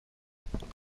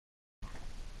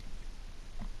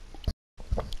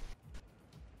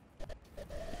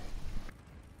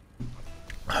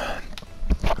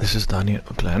This is Daniel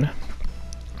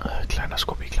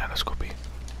Clanoscopy.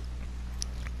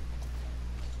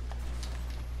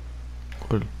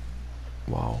 Cool.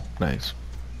 Wow, nice.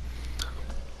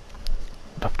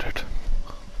 Loved it.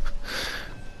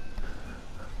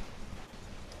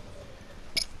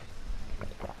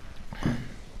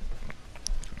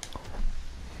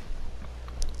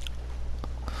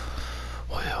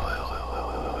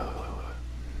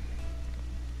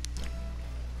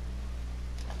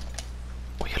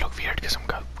 ये लोग weird किस्म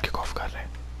का किक ऑफ कर रहे हैं.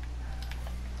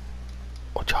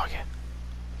 वो जा गए.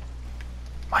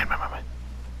 माइन.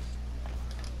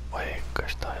 ओए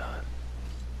कश्ता यार.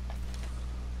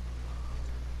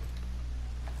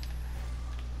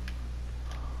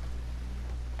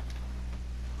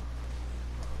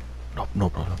 No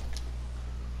problem.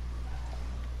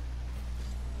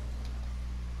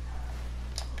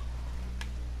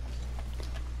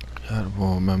 यार वो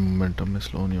मैं मोमेंटम में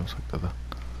स्लो नहीं हो सकता था.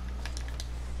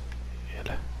 ये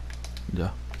ले जा.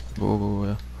 वो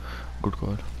यार गुड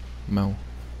कॉल. मैं हूँ.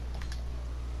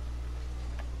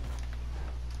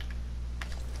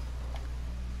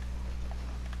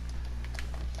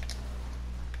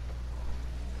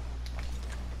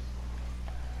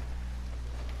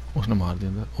 उसने मार दिया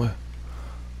अंदर. ओए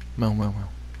मैं हूँ.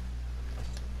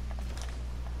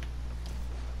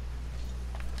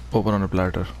 Open on a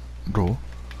platter, bro.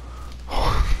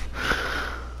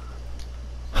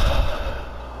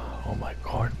 Oh my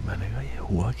god, मैंने कहा ये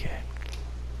हुआ क्या है.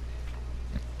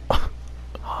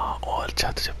 हाँ और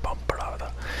अच्छा तुझे पंप पड़ा हुआ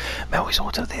था. मैं वही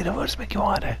सोच रहा था रिवर्स में क्यों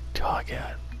आ रहा है. जा गया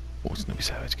यार. उसने भी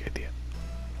सैवेज कह दिया.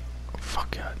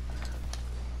 फक यार.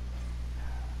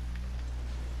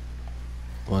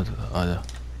 आजा.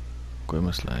 कोई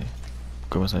मसला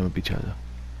नहीं मैं पीछे आजा.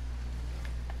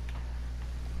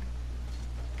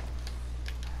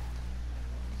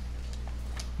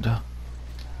 जा.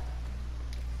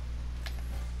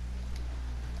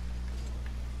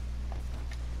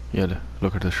 Yeah,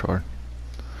 look at the shot.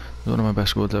 It's one of my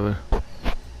best goals ever.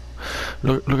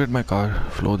 Look at my car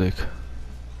flow. देख.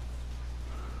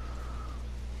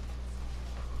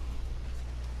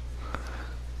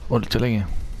 और चलेंगे.